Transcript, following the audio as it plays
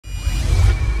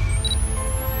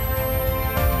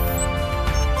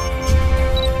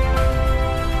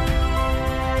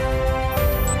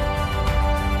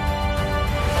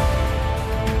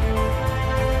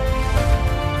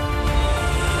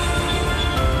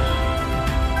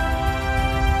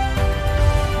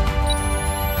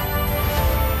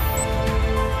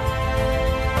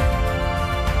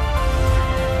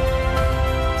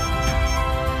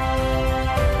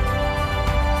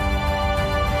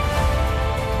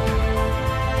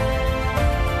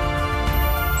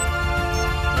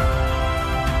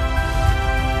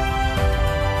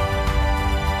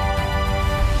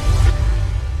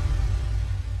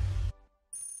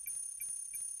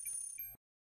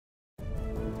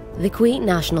The Kuwait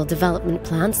National Development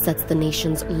Plan sets the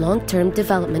nation's long-term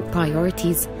development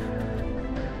priorities.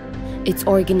 It's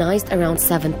organized around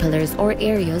 7 pillars or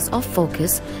areas of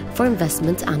focus for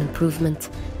investment and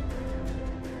improvement.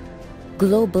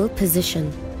 Global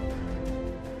position.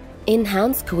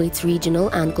 Enhance Kuwait's regional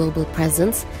and global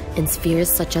presence in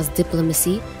spheres such as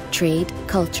diplomacy, trade,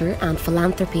 culture, and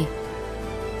philanthropy.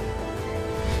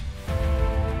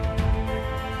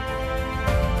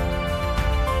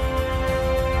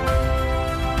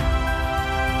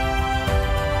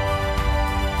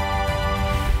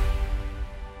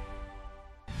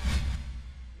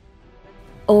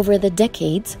 Over the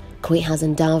decades, Kuwait has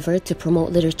endeavored to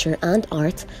promote literature and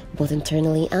art, both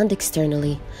internally and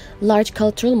externally. Large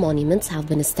cultural monuments have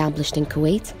been established in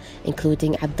Kuwait,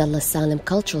 including Abdullak Salem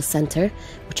Cultural Center,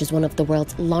 which is one of the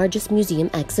world's largest museum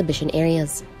exhibition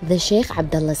areas. The Sheikh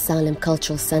Abdullak Salem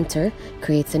Cultural Center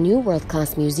creates a new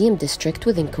world-class museum district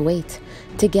within Kuwait.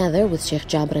 Together with Sheikh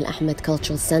Jabr Al-Ahmed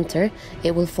Cultural Center,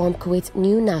 it will form Kuwait's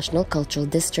new national cultural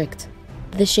district.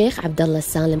 The Sheikh Abdullak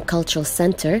Salem Cultural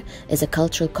Center is a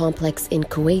cultural complex in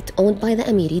Kuwait owned by the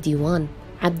Amiri Diwan.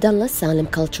 Abdullak Salem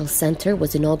Cultural Center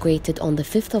was inaugurated on the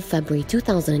 5th of February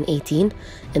 2018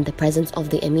 in the presence of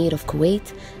the Emir of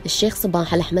Kuwait, Sheikh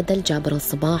Sabah Al-Ahmed Al-Jabr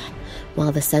Al-Sabah,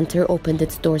 while the center opened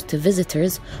its doors to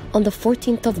visitors on the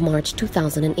 14th of March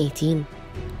 2018.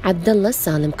 Abdullak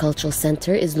Salem Cultural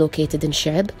Center is located in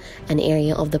Sheikh, an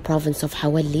area of the province of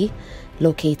Hawali,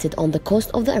 located on the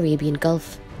coast of the Arabian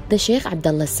Gulf. The Sheikh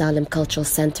Abdullak Salem Cultural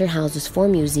Center houses 4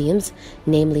 museums,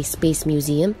 namely Space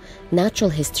Museum, Natural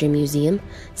History Museum,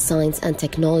 Science and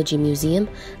Technology Museum,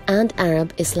 and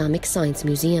Arab Islamic Science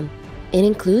Museum. It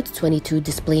includes 22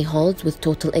 display halls with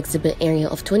total exhibit area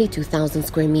of 22,000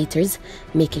 square meters,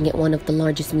 making it one of the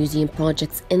largest museum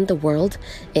projects in the world.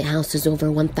 It houses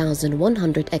over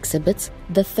 1,100 exhibits.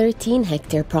 The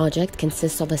 13-hectare project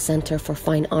consists of a center for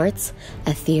fine arts,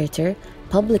 a theater,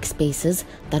 public spaces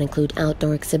that include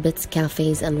outdoor exhibits,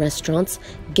 cafes and restaurants,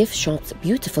 gift shops,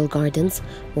 beautiful gardens,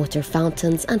 water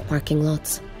fountains and parking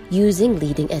lots. Using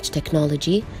leading-edge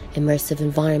technology, immersive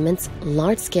environments,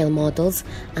 large-scale models,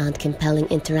 and compelling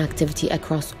interactivity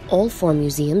across all 4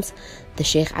 museums, the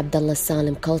Sheikh Abdullak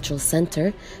Salem Cultural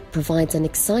Center provides an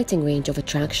exciting range of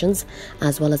attractions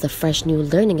as well as a fresh new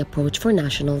learning approach for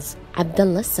nationals.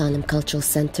 Abdullak Salem Cultural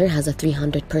Center has a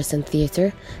 300-person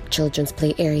theater, children's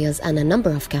play areas, and a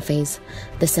number of cafes.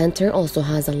 The center also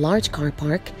has a large car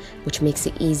park, which makes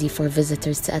it easy for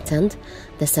visitors to attend.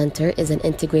 The center is an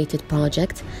integrated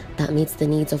project that meets the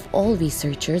needs of all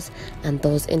researchers and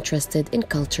those interested in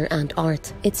culture and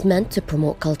art. It's meant to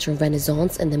promote cultural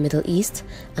renaissance in the Middle East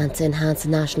and to enhance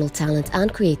national talent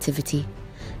and creativity.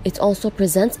 It also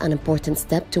presents an important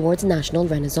step towards national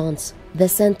renaissance. The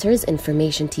center's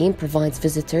information team provides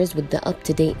visitors with the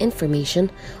up-to-date information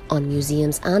on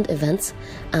museums and events,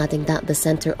 adding that the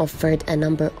center offered a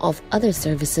number of other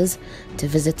services to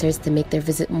visitors to make their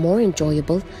visit more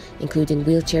enjoyable, including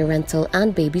wheelchair rental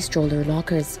and baby stroller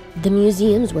lockers. The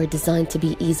museums were designed to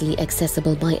be easily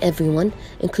accessible by everyone,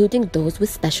 including those with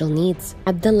special needs.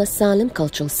 Abdullak Salem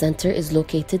Cultural Center is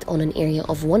located on an area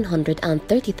of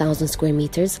 130,000 square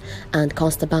meters and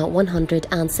cost about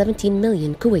 117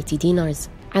 million Kuwaiti dinars.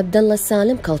 Abdullak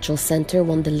Salem Cultural Center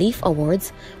won the Leaf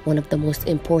Awards, one of the most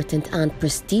important and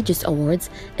prestigious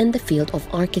awards in the field of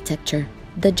architecture.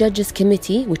 The Judges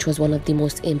Committee, which was one of the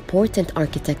most important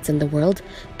architects in the world,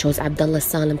 chose Abdullak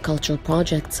Salem Cultural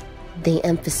Projects. They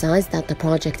emphasized that the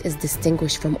project is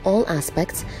distinguished from all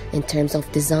aspects in terms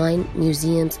of design,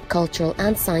 museums, cultural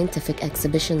and scientific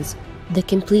exhibitions. The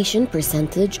completion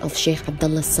percentage of Sheikh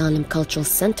Abdullak Salem Cultural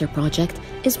Center project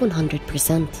is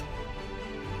 100%.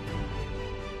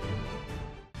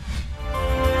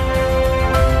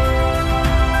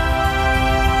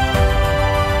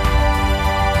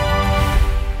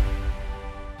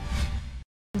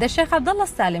 The Sheikh Abdullak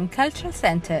Salem Cultural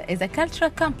Center is a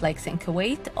cultural complex in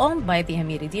Kuwait owned by the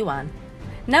Amiri Diwan.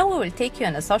 Now we will take you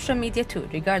on a social media tour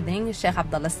regarding Sheikh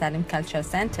Abdullak Salem Cultural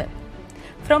Center.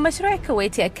 From Mashru'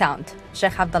 Kuwaiti account,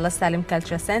 Sheikh Abdullak Salem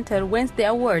Cultural Center wins the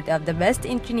award of the Best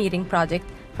Engineering Project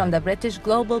from the British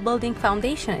Global Building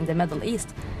Foundation in the Middle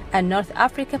East and North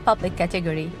Africa Public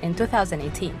category in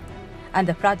 2018. And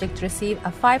the project received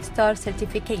a 5-star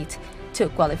certificate to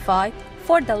qualify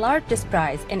for the largest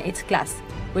prize in its class,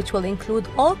 which will include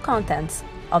all contents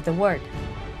of the world.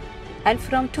 And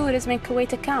from Tourism in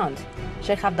Kuwait account,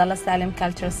 Sheikh Abdullak Salem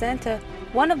Cultural Center,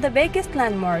 one of the biggest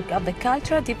landmarks of the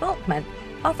cultural development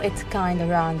of its kind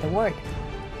around the world.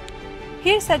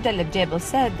 Here Sajjal Al-Jabal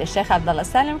said the Sheikh Abdullak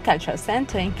Salem Cultural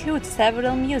Center includes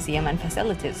several museums and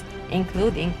facilities,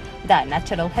 including the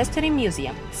Natural History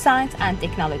Museum, Science and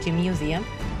Technology Museum,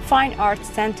 Fine Arts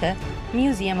Center,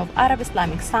 Museum of Arab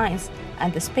Islamic Science,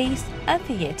 and the Space and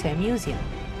Theater Museum.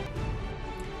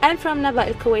 And from Naba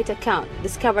Al-Kuwait account,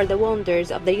 discover the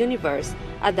wonders of the universe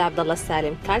at the Abdullah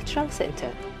Salim Cultural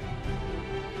Center.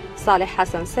 Saleh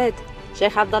Hassan said,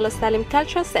 Sheikh Abdullah Salim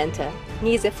Cultural Center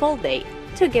needs a full day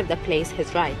to give the place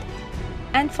his right.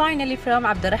 And finally from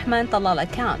Abdurrahman Talal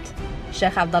account,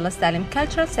 Sheikh Abdullah Salim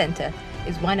Cultural Center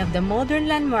is one of the modern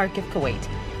landmarks of Kuwait,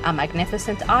 a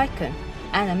magnificent icon,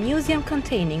 and a museum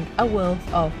containing a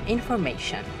wealth of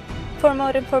information. For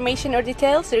more information or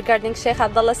details regarding Sheikh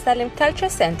Abdullah Salim Cultural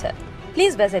Center,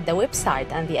 please visit the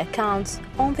website and the accounts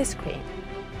on the screen.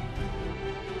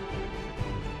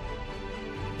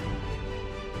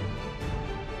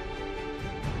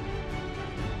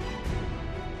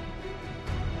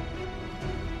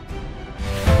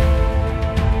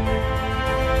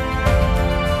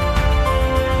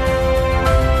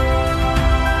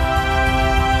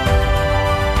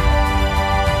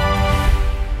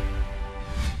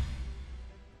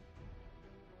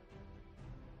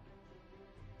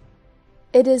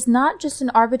 It is not just an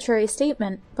arbitrary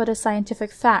statement, but a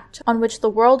scientific fact, on which the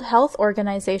World Health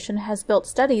Organization has built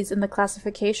studies in the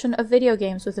classification of video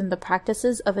games within the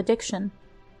practices of addiction.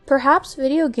 Perhaps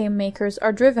video game makers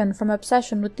are driven from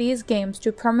obsession with these games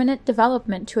to permanent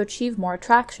development to achieve more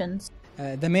attractions.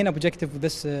 The main objective of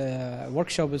this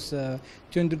workshop is to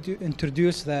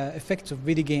introduce the effects of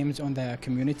video games on the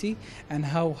community and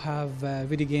how have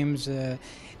video games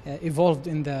evolved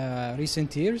in the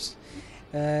recent years.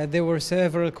 There were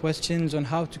several questions on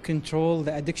how to control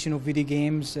the addiction of video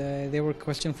games. There were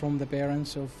questions from the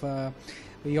parents of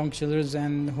young children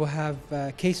and who have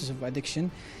cases of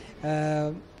addiction.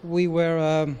 We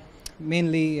were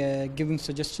mainly giving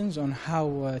suggestions on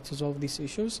how to solve these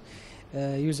issues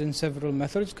using several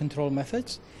methods, control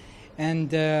methods.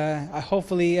 And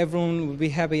hopefully everyone will be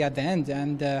happy at the end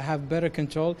and have better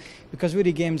control, because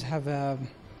video games have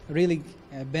really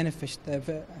benefit.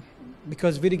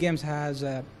 Because video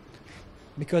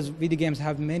games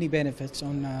have many benefits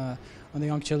on the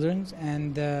young children,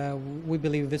 and we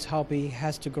believe this hobby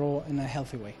has to grow in a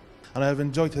healthy way. And I have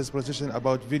enjoyed his position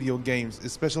about video games,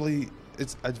 especially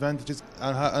its advantages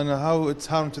and how its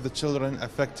harm to the children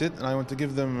affected. And I want to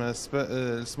give them a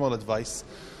small advice,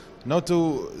 not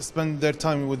to spend their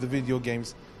time with the video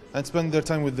games and spend their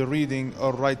time with the reading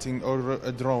or writing or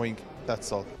drawing.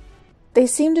 That's all. They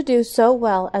seem to do so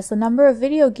well as the number of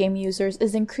video game users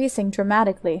is increasing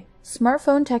dramatically.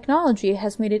 Smartphone technology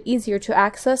has made it easier to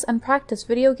access and practice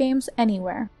video games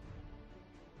anywhere.